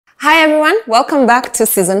Hi everyone, welcome back to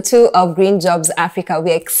season 2 of Green Jobs Africa.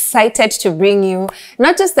 We're excited to bring you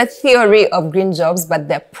not just the theory of green jobs, but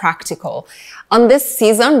the practical. On this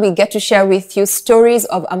season, we get to share with you stories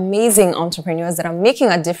of amazing entrepreneurs that are making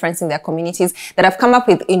a difference in their communities, that have come up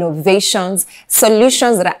with innovations,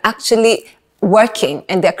 solutions that are actually working,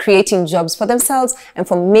 and they're creating jobs for themselves and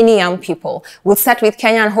for many young people. We'll start with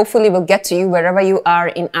Kenya and hopefully we'll get to you wherever you are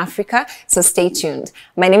in Africa, so stay tuned.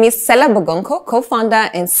 My name is Sela Bogonko,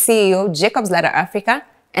 co-founder and CEO, Jacob's Ladder Africa,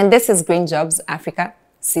 and this is Green Jobs Africa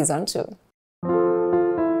Season 2.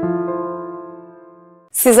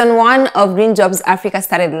 Season 1 of Green Jobs Africa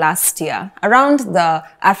started last year around the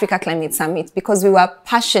Africa Climate Summit because we were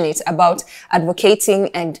passionate about advocating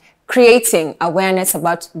and creating awareness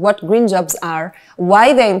about what green jobs are,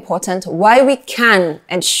 why they're important, why we can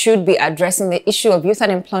and should be addressing the issue of youth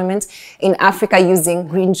unemployment in Africa using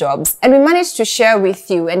green jobs. And we managed to share with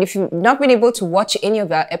you, and if you've not been able to watch any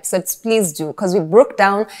of our episodes, please do, because we broke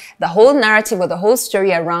down the whole narrative or the whole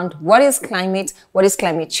story around what is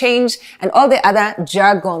climate change, and all the other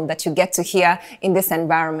jargon that you get to hear in this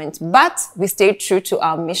environment. But we stayed true to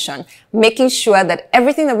our mission, making sure that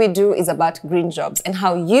everything that we do is about green jobs and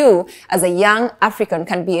how you as a young African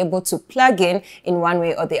can be able to plug in one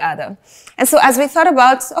way or the other. And so as we thought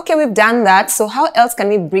about, okay, we've done that, so how else can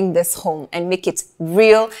we bring this home and make it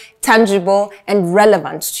real, tangible, and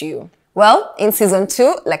relevant to you? Well, in season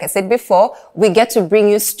 2, like I said before, we get to bring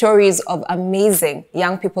you stories of amazing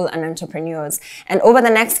young people and entrepreneurs. And over the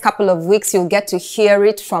next couple of weeks, you'll get to hear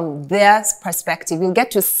it from their perspective. You'll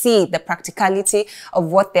get to see the practicality of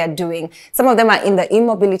what they're doing. Some of them are in the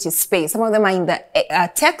e-mobility space. Some of them are in the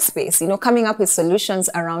tech space, coming up with solutions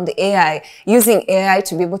around AI, using AI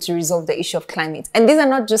to be able to resolve the issue of climate. And these are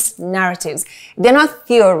not just narratives. They're not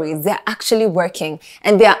theories. They're actually working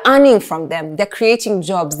and they're earning from them. They're creating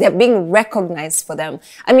jobs. They're being recognized for them.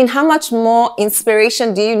 I mean, how much more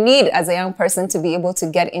inspiration do you need as a young person to be able to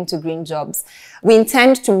get into green jobs? We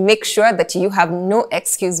intend to make sure that you have no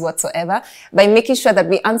excuse whatsoever by making sure that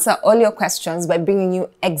we answer all your questions by bringing you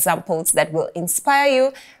examples that will inspire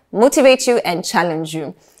you, motivate you, and challenge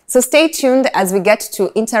you. So stay tuned as we get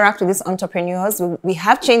to interact with these entrepreneurs. We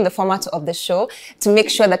have changed the format of the show to make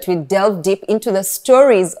sure that we delve deep into the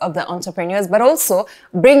stories of the entrepreneurs, but also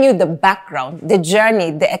bring you the background, the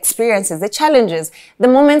journey, the experiences, the challenges, the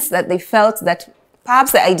moments that they felt that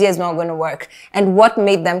perhaps the idea is not going to work, and what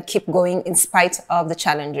made them keep going in spite of the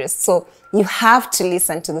challenges. So you have to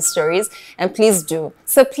listen to the stories, and please do.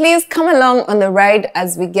 So please come along on the ride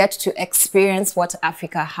as we get to experience what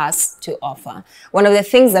Africa has to offer. One of the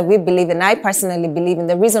things that we believe, and I personally believe in,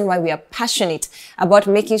 the reason why we are passionate about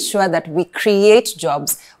making sure that we create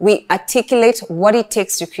jobs, we articulate what it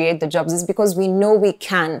takes to create the jobs, is because we know we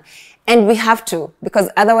can. And we have to, because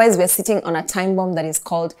otherwise we're sitting on a time bomb that is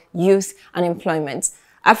called youth unemployment.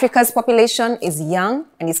 Africa's population is young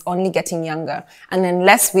and is only getting younger. And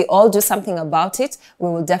unless we all do something about it, we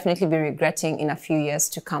will definitely be regretting in a few years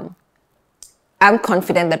to come. I'm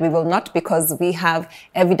confident that we will not, because we have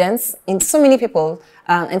evidence in so many people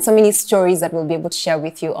and so many stories that we'll be able to share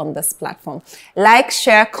with you on this platform. Like,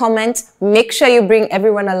 share, comment, make sure you bring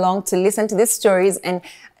everyone along to listen to these stories and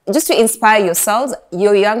just to inspire yourselves,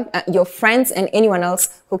 your friends, and anyone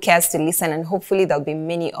else who cares to listen. And hopefully there'll be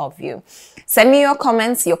many of you. Send me your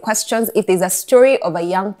comments, your questions. If there's a story of a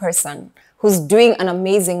young person who's doing an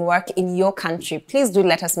amazing work in your country, please do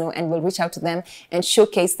let us know, and we'll reach out to them and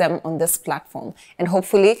showcase them on this platform. And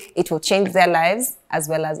hopefully it will change their lives as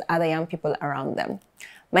well as other young people around them.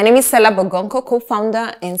 My name is Sela Bogonko,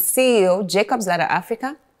 co-founder and CEO, Jacob's Ladder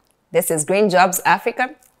Africa. This is Green Jobs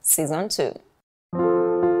Africa, Season 2.